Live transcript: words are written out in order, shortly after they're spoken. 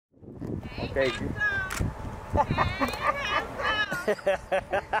Thank you.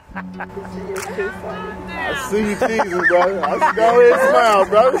 I see you teasing, brother. I should go ahead and smile,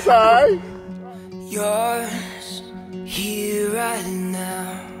 brother. It's all right. Yours here right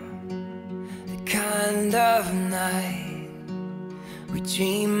now, the kind of night we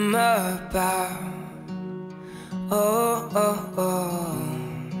dream about. Oh, oh, oh,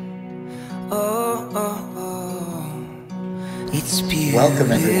 oh, oh, oh. It's beautiful.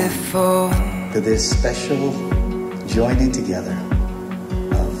 Welcome everyone to this special joining together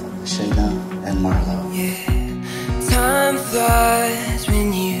of Shana and Marlo. Yeah, time flies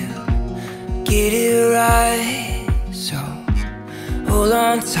when you get it right, so hold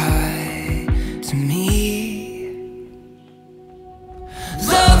on tight to me.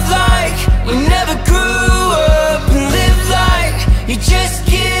 Love like we never grew up, and live like you just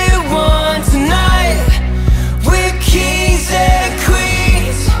get one tonight. We're kings and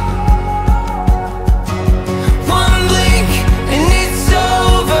queens. One blink and it's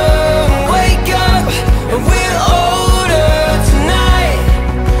over. Wake up and we're older tonight.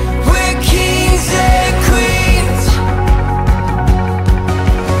 We're kings and queens.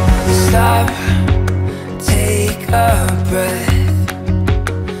 Stop, take a breath,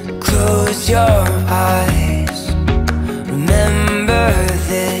 close your eyes, remember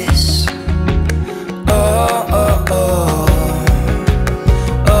this. Oh, oh, oh,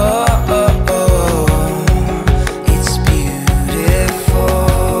 oh, oh, oh, it's beautiful.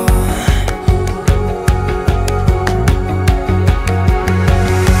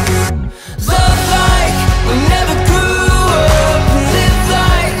 Love like we never grew up, and live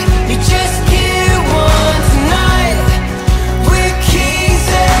like you just get one tonight. We're kings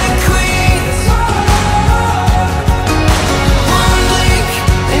and queens. One blink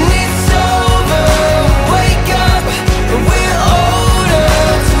and it's over. Wake up and we're older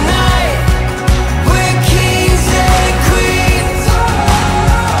tonight. We're kings and queens.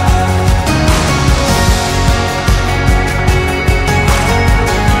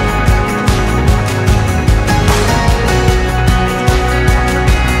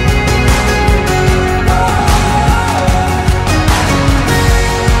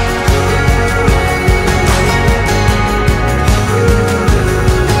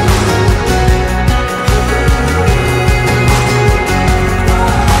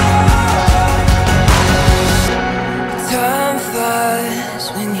 Time flies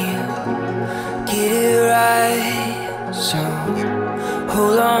when you get it right, so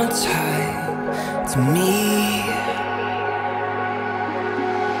hold on tight to me.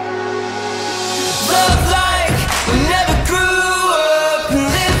 Love like we never grew up, and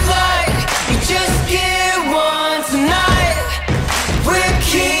live like you just get one tonight. We're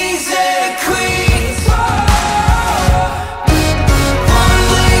kings and queens. One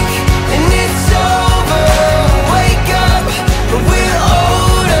blink and it's over. Wake up and we're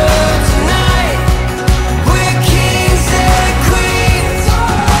older tonight. We're kings and queens.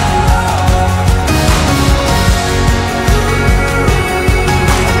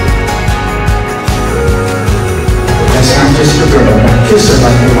 That's not just your girl. Kiss her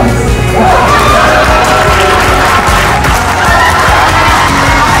like your wife.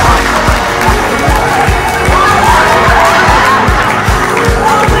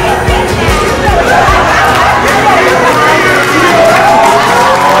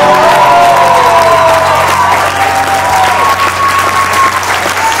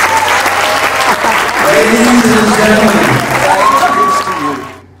 Ladies and gentlemen, I introduce to you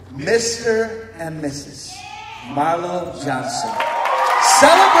Mr. and Mrs. Marlo Johnson.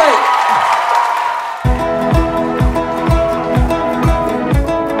 Celebrate!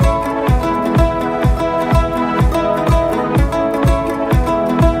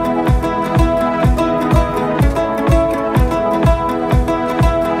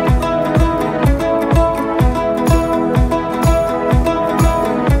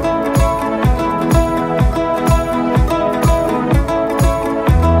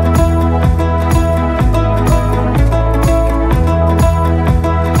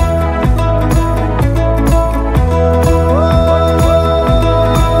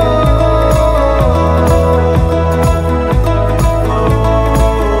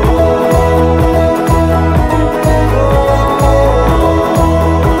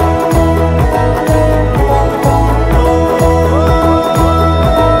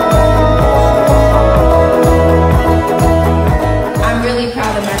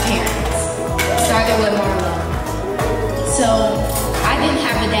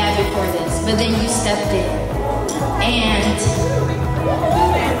 but then you stepped in. And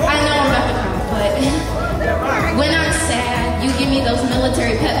I know I'm about to cry, but when I'm sad, you give me those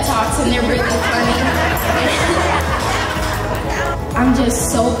military pep talks, and and they're really funny. I'm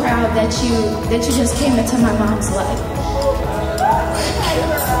just so proud that you just came into my mom's life.